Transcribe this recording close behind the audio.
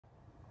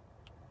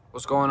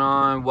What's going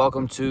on?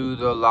 Welcome to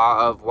the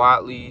Law of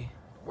Whatley,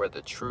 where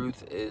the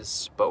truth is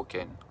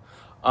spoken.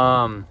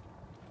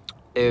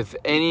 If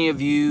any of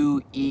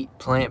you eat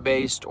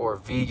plant-based or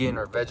vegan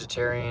or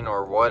vegetarian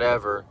or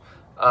whatever,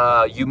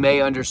 you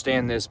may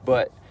understand this,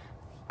 but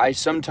I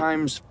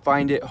sometimes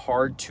find it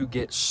hard to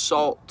get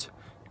salt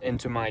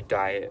into my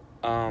diet.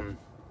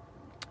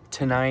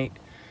 Tonight,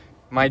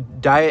 my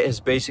diet has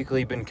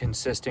basically been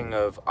consisting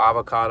of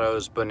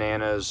avocados,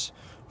 bananas,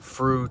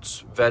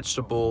 fruits,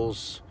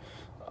 vegetables,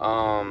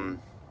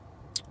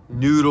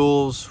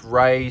 noodles,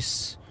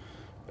 rice,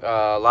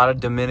 a lot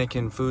of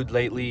Dominican food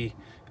lately,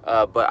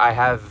 but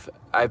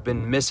I've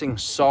been missing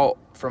salt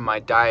from my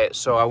diet.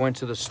 So I went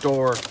to the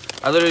store.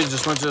 I literally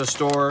just went to the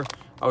store.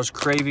 I was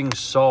craving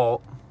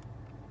salt.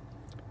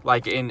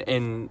 Like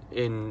in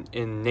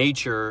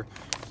nature,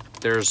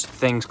 there's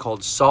things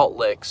called salt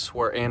licks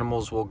where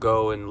animals will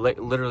go and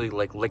literally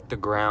like lick the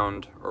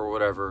ground or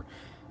whatever.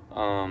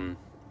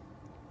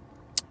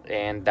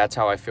 And that's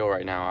how I feel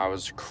right now. I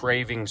was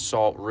craving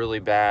salt really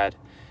bad,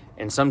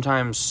 and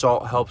sometimes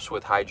salt helps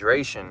with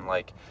hydration.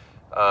 Like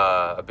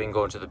I've been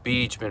going to the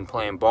beach, been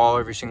playing ball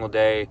every single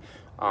day.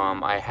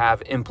 I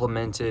have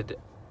implemented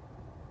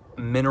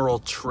mineral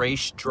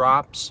trace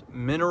drops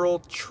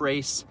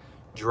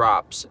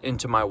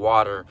into my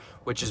water,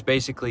 which is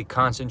basically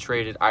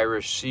concentrated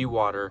Irish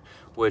seawater,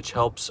 which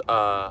helps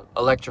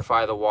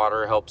electrify the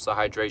water, helps the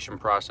hydration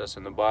process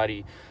in the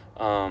body.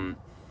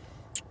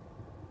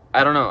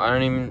 I don't know. I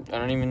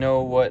don't even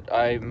know what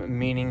I'm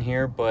meaning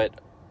here, but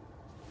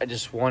I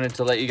just wanted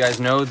to let you guys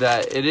know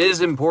that it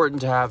is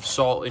important to have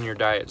salt in your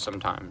diet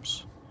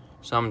sometimes.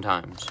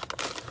 Sometimes.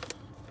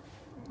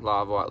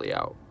 Law of Whatley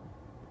out.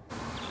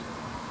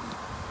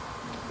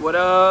 What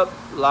up?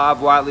 Law of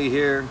Whatley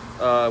here,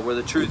 where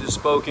the truth is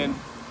spoken.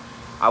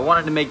 I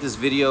wanted to make this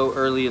video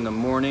early in the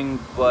morning,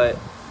 but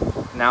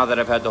now that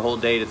I've had the whole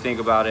day to think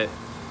about it,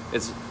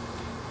 it's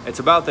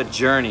about the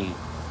journey,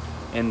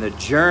 and the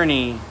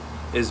journey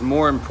is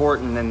more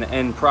important than the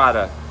end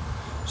product.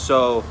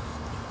 So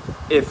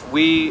if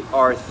we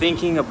are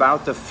thinking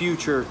about the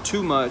future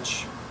too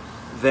much,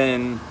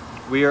 then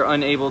we are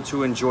unable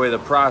to enjoy the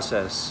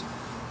process.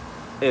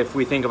 If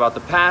we think about the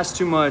past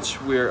too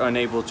much, we're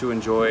unable to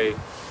enjoy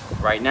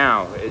right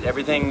now.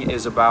 Everything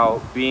is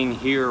about being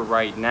here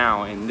right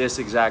now in this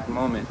exact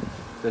moment.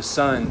 The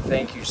sun,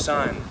 thank you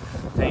sun,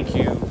 thank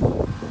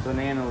you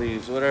banana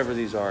leaves, whatever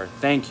these are,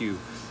 thank you.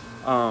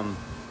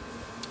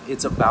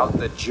 It's about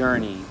the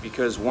journey,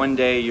 because one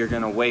day you're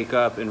gonna wake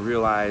up and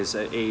realize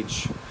at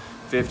age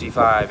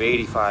 55,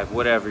 85,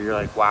 whatever, you're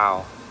like,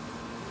 wow,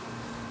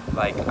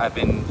 like I've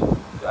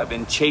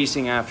been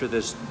chasing after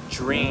this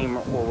dream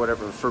or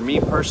whatever. For me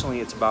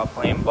personally, it's about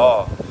playing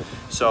ball.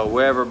 So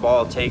wherever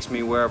ball takes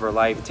me, wherever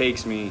life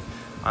takes me,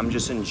 I'm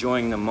just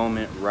enjoying the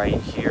moment right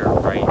here,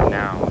 right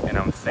now, and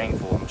I'm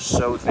thankful. I'm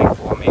so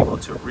thankful I'm able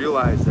to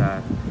realize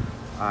that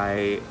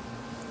I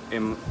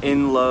am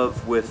in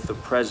love with the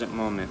present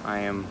moment.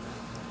 I am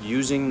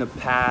using the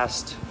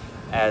past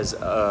as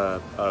a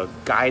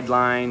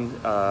guideline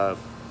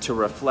to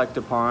reflect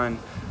upon.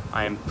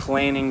 I am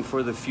planning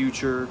for the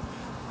future,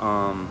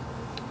 and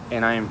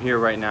I am here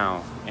right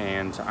now,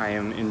 and I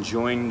am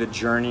enjoying the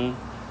journey.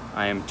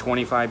 I am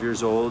 25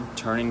 years old,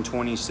 turning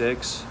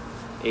 26.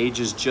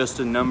 Age is just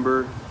a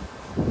number,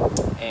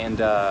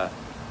 and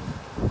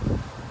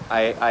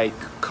I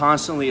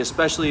constantly,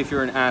 especially if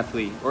you're an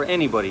athlete or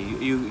anybody,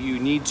 you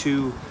need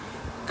to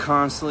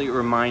constantly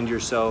remind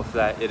yourself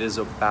that it is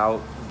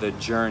about the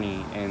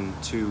journey, and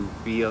to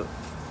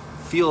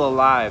feel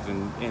alive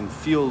and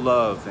feel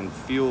love and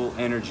feel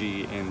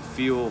energy and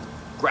feel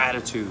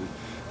gratitude,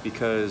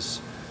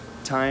 because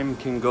time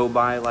can go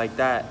by like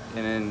that,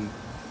 and then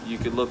you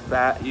can look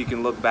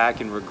back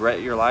and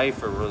regret your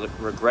life or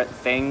regret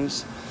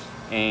things,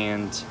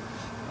 and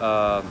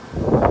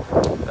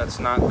that's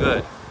not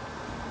good.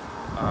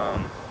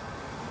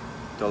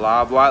 The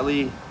Law of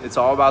Whatley, it's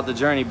all about the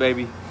journey,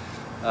 baby.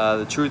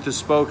 The truth is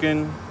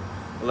spoken.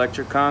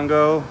 Electric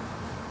Congo,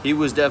 he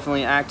was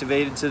definitely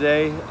activated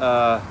today.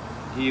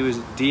 He was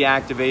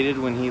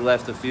deactivated when he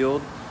left the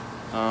field.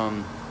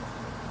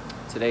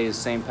 Today is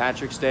St.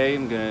 Patrick's Day.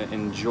 I'm gonna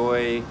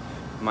enjoy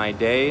my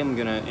day. I'm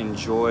gonna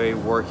enjoy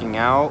working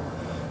out.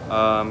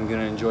 I'm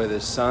gonna enjoy the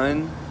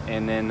sun,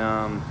 and then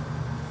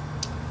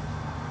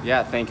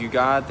yeah, thank you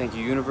God, thank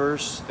you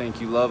universe,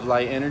 thank you love,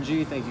 light,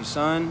 energy, thank you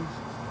sun,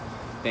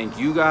 thank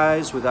you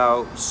guys.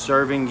 Without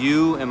serving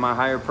you and my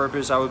higher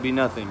purpose, I would be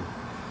nothing.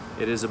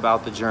 It is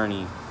about the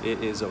journey.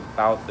 It is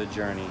about the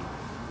journey.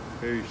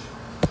 Peace.